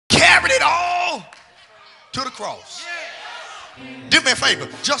it all to the cross. Do me a favor.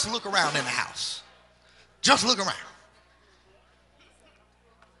 Just look around in the house. Just look around.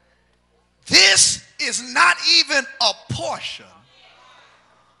 This is not even a portion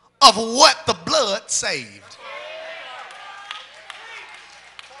of what the blood saved.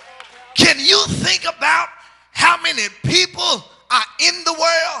 Can you think about how many people are in the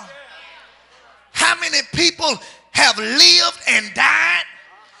world? How many people have lived and died?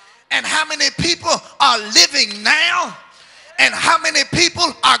 And how many people are living now? And how many people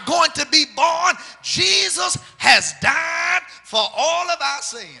are going to be born? Jesus has died for all of our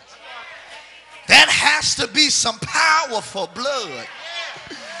sins. That has to be some powerful blood.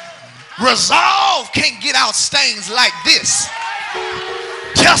 Resolve can't get out stains like this.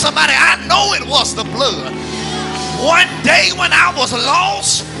 Tell somebody, I know it was the blood. One day when I was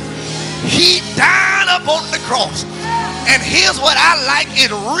lost, he died up on the cross. And here's what I like.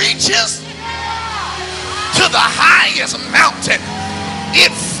 It reaches to the highest mountain.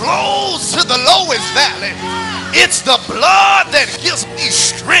 It flows to the lowest valley. It's the blood that gives me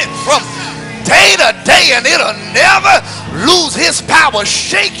strength from day to day, and it'll never lose his power.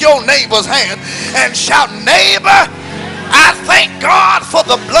 Shake your neighbor's hand and shout, neighbor, I thank God for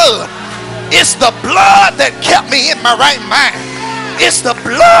the blood. It's the blood that kept me in my right mind. It's the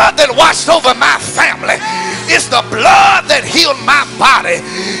blood that watched over my family. It's the blood that healed my body.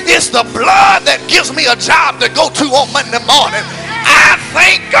 It's the blood that gives me a job to go to on Monday morning. I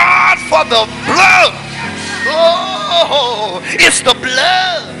thank God for the blood. Oh, it's the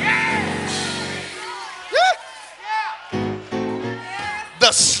blood.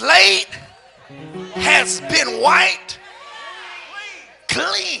 The slate has been wiped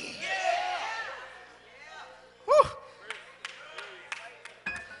clean. Woo.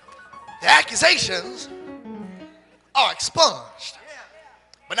 The accusations are expunged.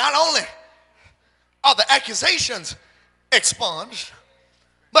 But not only are the accusations expunged,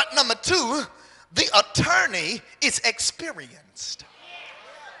 but number two, the attorney is experienced.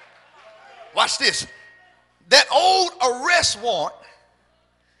 Watch this. That old arrest warrant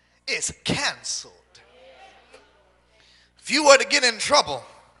is canceled. If you were to get in trouble,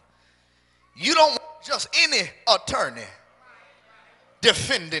 you don't want just any attorney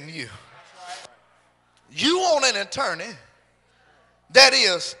defending you. You want an attorney that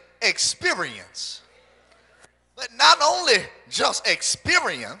is experienced. But not only just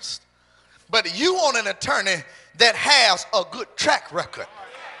experienced, but you want an attorney that has a good track record.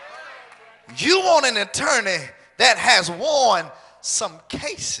 You want an attorney that has won some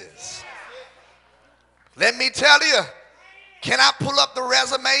cases. Let me tell you, can I pull up the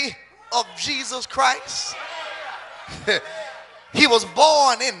resume of Jesus Christ? He was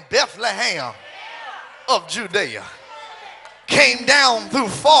born in Bethlehem of Judea, came down through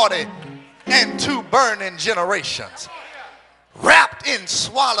 40 and 2 burning generations, wrapped in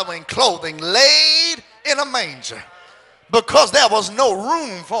swallowing clothing, laid in a manger, because there was no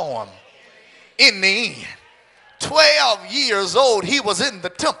room for him in the inn. 12 years old, he was in the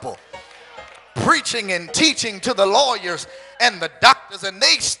temple preaching and teaching to the lawyers and the doctors, and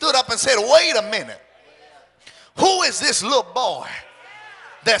they stood up and said, wait a minute, who is this little boy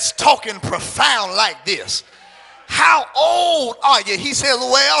that's talking profound like this? How old are you? He says,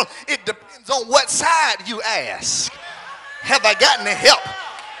 well, it depends on what side you ask. Have I gotten any help?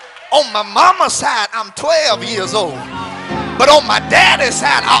 On my mama's side, I'm 12 years old. But on my daddy's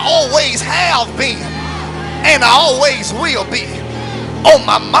side, I always have been. And I always will be. On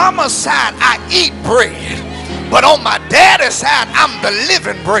my mama's side, I eat bread. But on my daddy's side, I'm the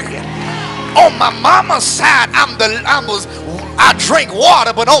living bread. On my mama's side, I drink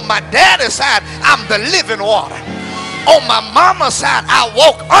water. But on my daddy's side, I'm the living water. On my mama's side, I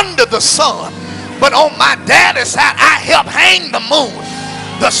walk under the sun. But on my daddy's side, I help hang the moon,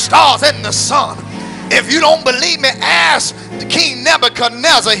 the stars, and the sun. If you don't believe me, ask King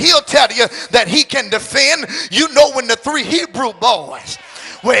Nebuchadnezzar. He'll tell you that he can defend. You know, when the 3 Hebrew boys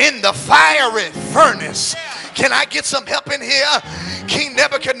were in the fiery furnace. Can I get some help in here? King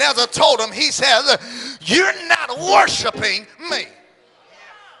Nebuchadnezzar told him, he says, you're not worshiping me.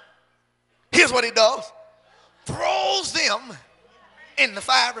 Here's what he does. Throws them in the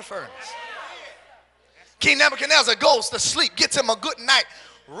fiery furnace. King Nebuchadnezzar goes to sleep, gets him a good night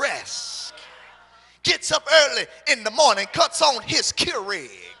rest, gets up early in the morning, cuts on his Keurig,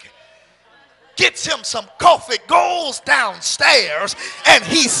 gets him some coffee, goes downstairs, and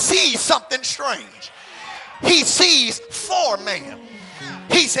he sees something strange. He sees 4 men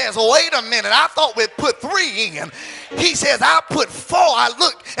He says, wait a minute, I thought we'd put 3 in. He says, I put 4. I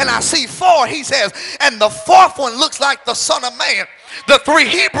look and I see 4. He says, and the 4th one looks like the Son of Man. The 3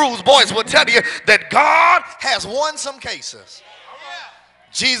 Hebrews boys will tell you that God has won some cases.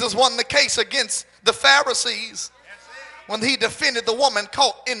 Jesus won the case against the Pharisees when he defended the woman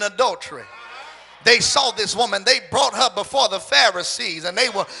caught in adultery. They saw this woman. They brought her before the Pharisees and they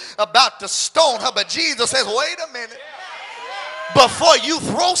were about to stone her. But Jesus says, wait a minute. Before you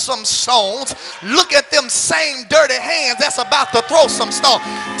throw some stones, look at them same dirty hands that's about to throw some stones.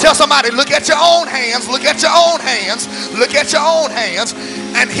 Tell somebody, look at your own hands, look at your own hands, look at your own hands.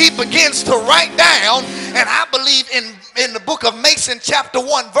 And he begins to write down, and I believe in the book of Mason chapter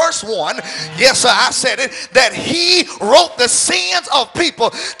 1 verse 1, yes sir, I said it, that he wrote the sins of people.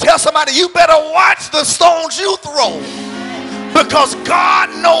 Tell somebody, you better watch the stones you throw, because God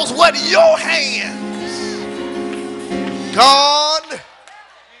knows what your hands. God,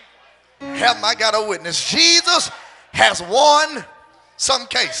 have I got a witness? Jesus has won some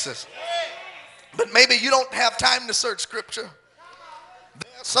cases. But maybe you don't have time to search scripture.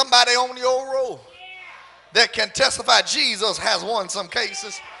 There's somebody on your row that can testify Jesus has won some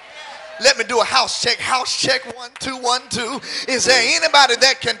cases. Let me do a house check. House check 1 2 1 2. Is there anybody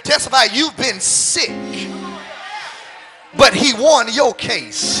that can testify you've been sick, but he won your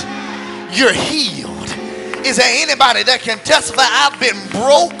case? You're healed. Is there anybody that can testify I've been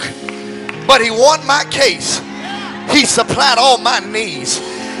broke, but he won my case? He supplied all my needs.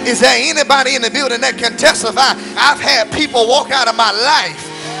 Is there anybody in the building that can testify I've had people walk out of my life,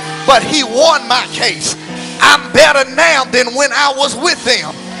 but he won my case? I'm better now than when I was with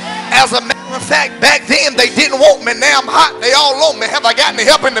them. As a matter of fact, back then they didn't want me. Now I'm hot. They all on me. Have I got any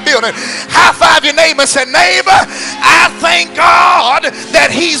help in the building? High five your neighbor and say, neighbor, I thank God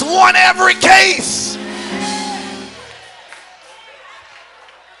that he's won every case.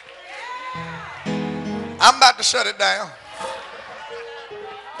 I'm about to shut it down.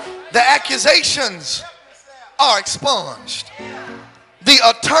 The accusations are expunged. The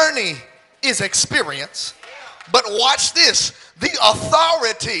attorney is experienced. But watch this. The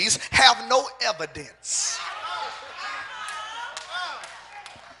authorities have no evidence.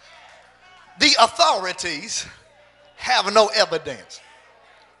 The authorities have no evidence.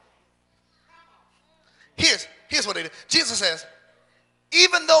 Here's what it is. Jesus says,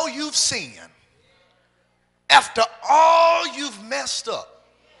 even though you've sinned, after all you've messed up,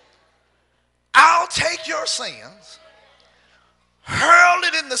 I'll take your sins, hurl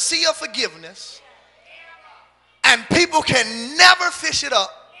it in the sea of forgiveness, and people can never fish it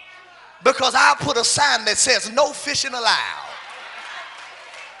up because I put a sign that says no fishing allowed.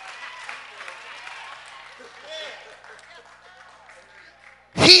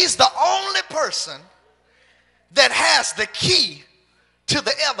 He's the only person that has the key to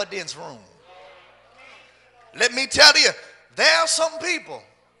the evidence room. Let me tell you, there are some people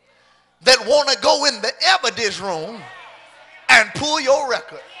that want to go in the evidence room and pull your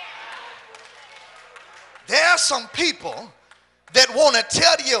record. There are some people that want to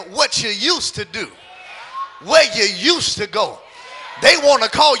tell you what you used to do, where you used to go. They want to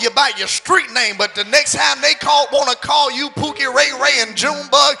call you by your street name, but the next time they want to call you Pookie, Ray Ray, and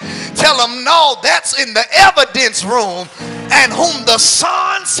Junebug, tell them, no, that's in the evidence room. And whom the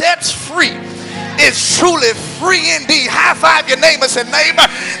Son sets free is truly free indeed. High five your neighbor and say, neighbor,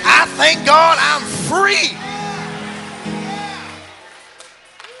 I thank God I'm free.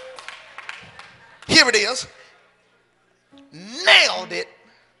 Here it is. Nailed it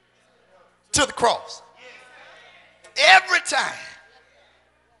to the cross. Every time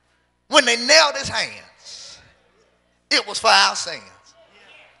when they nailed his hands, it was for our sins.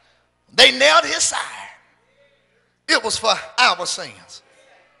 They nailed his side. It was for our sins.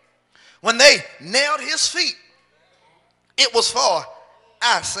 When they nailed his feet, it was for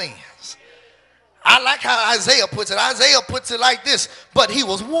our sins. I like how Isaiah puts it. Isaiah puts it like this, but he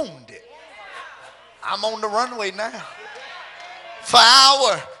was wounded. I'm on the runway now. For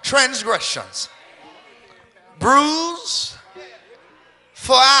our transgressions, bruised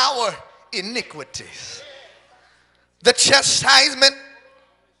for our iniquities. The chastisement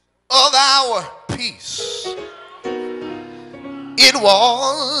of our peace, it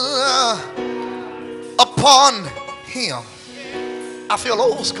was upon him. I feel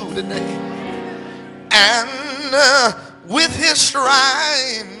old school today. And with his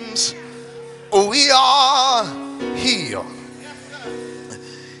stripes we are healed.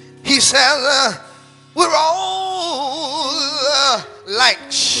 He says, we're all like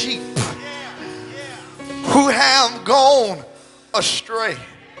sheep who have gone astray.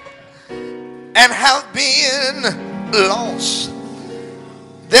 and have been lost.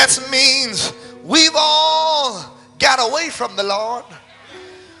 That means we've all got away from the Lord.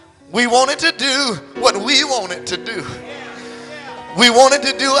 We wanted to do what we wanted to do. We wanted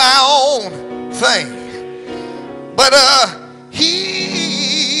to do our own thing. But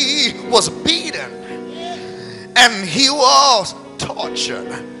he was beaten and he was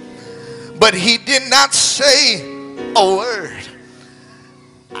tortured. But he did not say a word.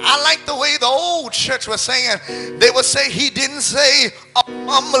 I like the way the old church was saying. They would say he didn't say a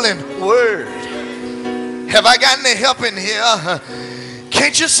mumbling word. Have I got any help in here?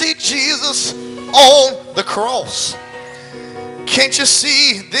 Can't you see Jesus on the cross? Can't you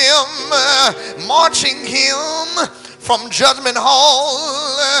see them marching him from judgment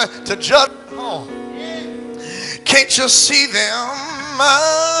hall to judgment hall? Can't you see them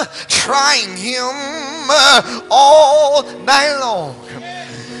trying him all night long?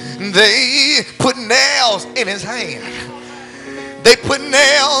 They put nails in his hand. They put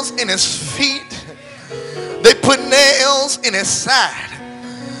nails in his feet. They put nails in his side.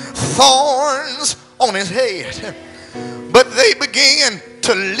 Thorns on his head. But they began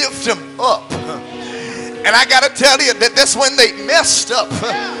to lift him up. And I got to tell you that that's when they messed up.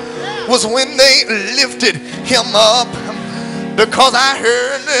 Was when they lifted him up. Because I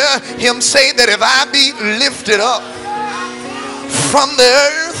heard him say that if I be lifted up from the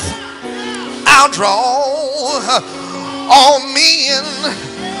earth, I'll draw all men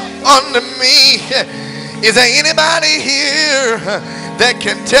unto me. Is there anybody here that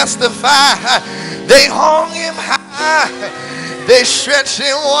can testify? They hung him high, they stretched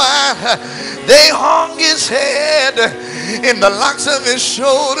him wide, they hung his head in the locks of his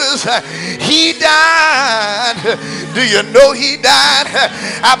shoulders. He died. Do you know he died?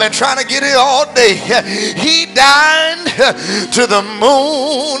 I've been trying to get it all day. He died to the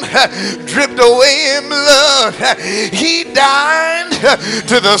moon, dripped away in blood. He died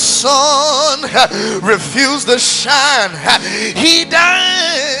to the sun, refused to shine. He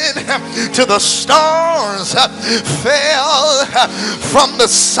died to the stars, fell from the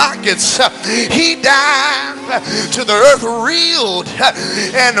sockets. He died to the earth, reeled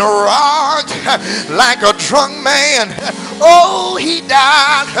and rocked like a drunk man. Oh, he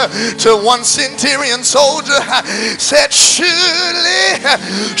died to one centurion soldier, said, surely,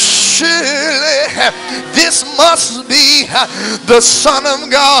 surely this must be the Son of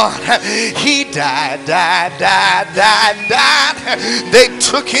God. He died. They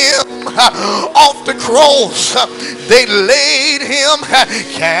took him off the cross. They laid him.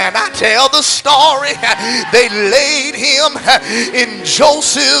 Can I tell the story? They laid him in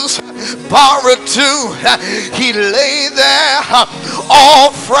Joseph's borrowed tomb. He lay there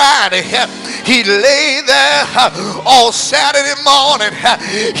all Friday. He lay there all Saturday morning.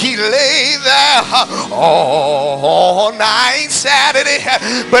 He lay there all night Saturday.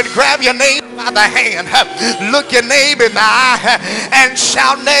 But grab your neighbor by the hand, look your neighbor in the eye, and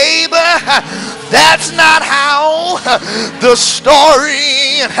shout, neighbor, that's not how the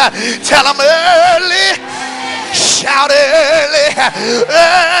story. Tell them early. Shout early,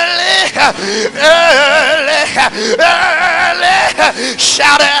 early, early, early.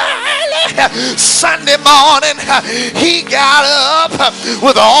 Shout early. Sunday morning, he got up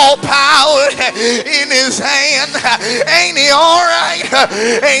with all power in his hand. Ain't he all right?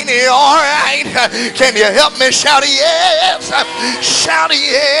 Ain't he all right? Can you help me? Shout yes. Shout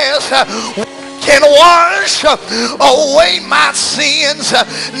yes. Can wash away my sins?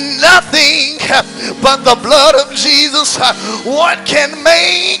 Nothing but the blood of Jesus. What can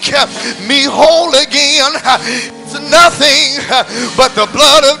make me whole again? Nothing but the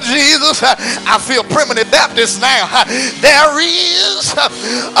blood of Jesus. I feel primitive Baptist now. There is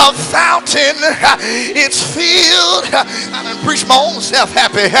a fountain. It's filled. I done preached my own self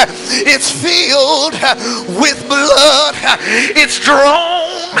happy. It's filled with blood. It's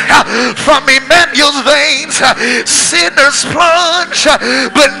drawn from Emmanuel's veins. Sinners plunge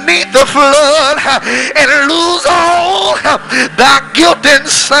beneath the flood and lose all thy guilt and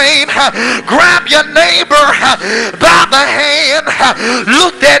shame. Grab your neighbor by the hand,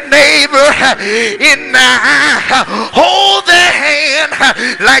 look that neighbor in the eye, hold their hand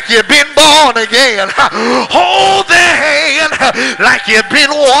like you've been born again, hold their hand like you've been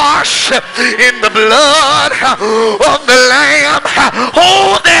washed in the blood of the Lamb,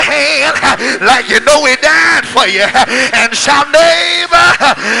 hold their hand like you know he died for you, and shout, neighbor,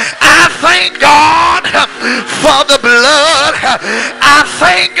 I thank God for the blood. I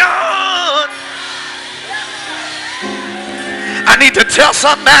thank God. I need to tell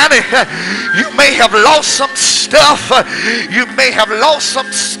somebody, you may have lost some stuff. You may have lost some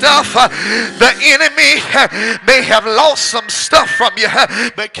stuff. The enemy may have lost some stuff from you.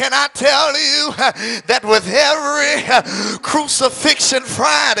 But can I tell you that with every crucifixion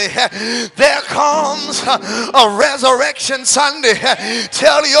Friday, there comes a resurrection Sunday.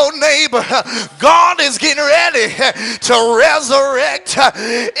 Tell your neighbor, God is getting ready to resurrect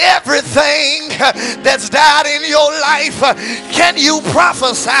everything that's died in your life. Can you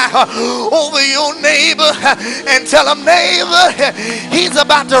prophesy over your neighbor and tell him, neighbor, he's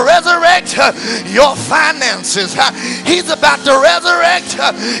about to resurrect your finances. He's about to resurrect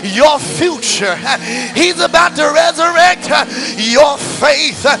your future. He's about to resurrect your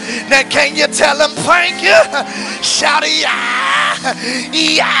faith. Now can you tell him thank you? Shout yeah,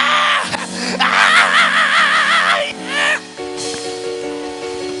 yeah.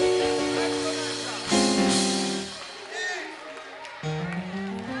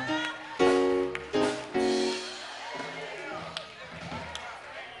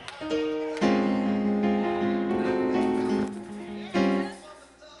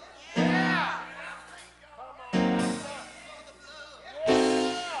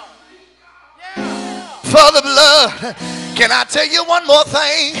 For the blood. Can I tell you one more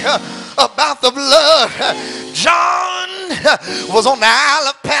thing about the blood? John was on the Isle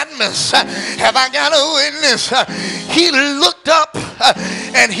of Patmos. Have I got a witness? He looked up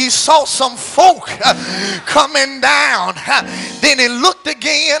and he saw some folk coming down. Then he looked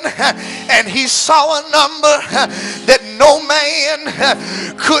again and he saw a number that no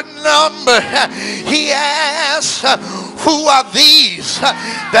man could number. He asked, who are these?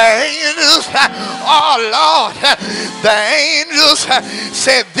 The angels, oh Lord, the angels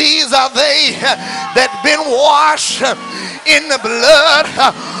said, these are they that been washed in the blood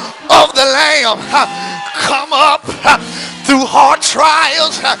of the Lamb. Come up through hard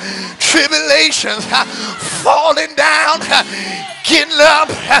trials, tribulations, falling down, getting up.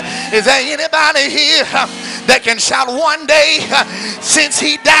 Is there anybody here that can shout one day, since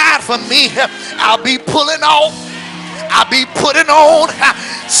he died for me, I'll be pulling off, I'll be putting on,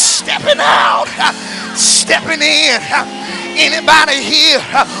 stepping out, stepping in. Anybody here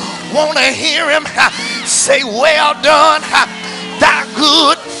want to hear him say, well done, thou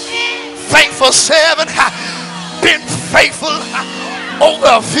good, faithful servant, been faithful over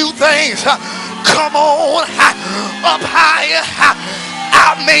a few things. Come on up higher,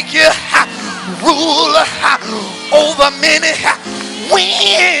 I'll make you ruler over many.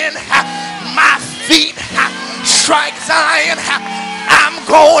 When my feet strike Zion, I'm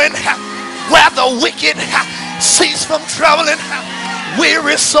going where the wicked cease from troubling,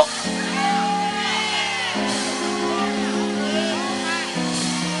 weary soul.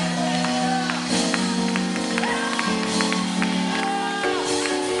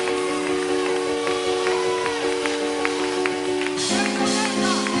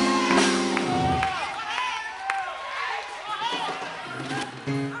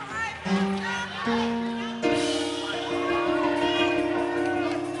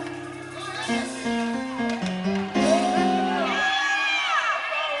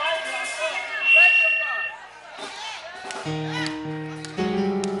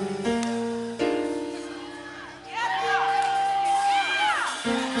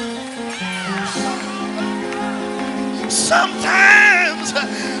 Sometimes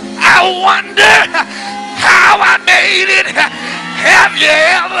I wonder how I made it. Have you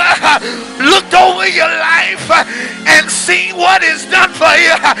ever looked over your life and seen what is done for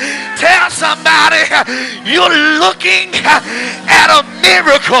you? Tell somebody you're looking at a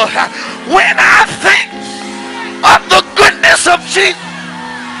miracle. When I think of the goodness of Jesus,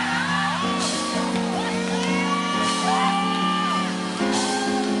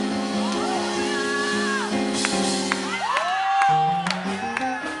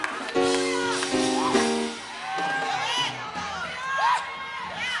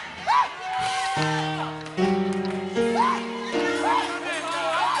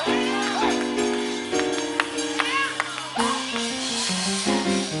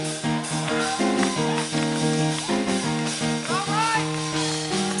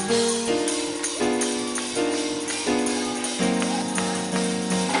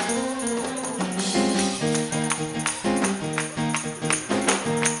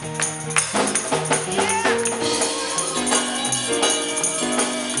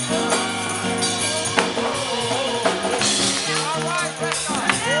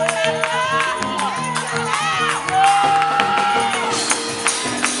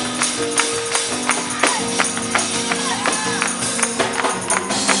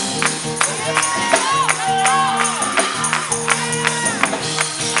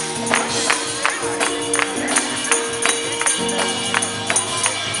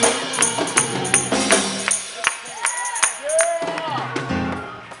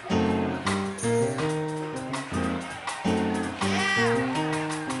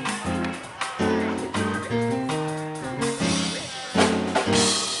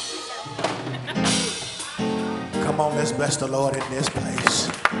 on, let's bless the Lord in this place.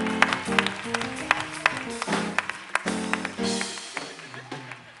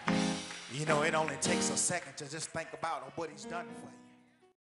 You know, it only takes a second to just think about what he's done for you.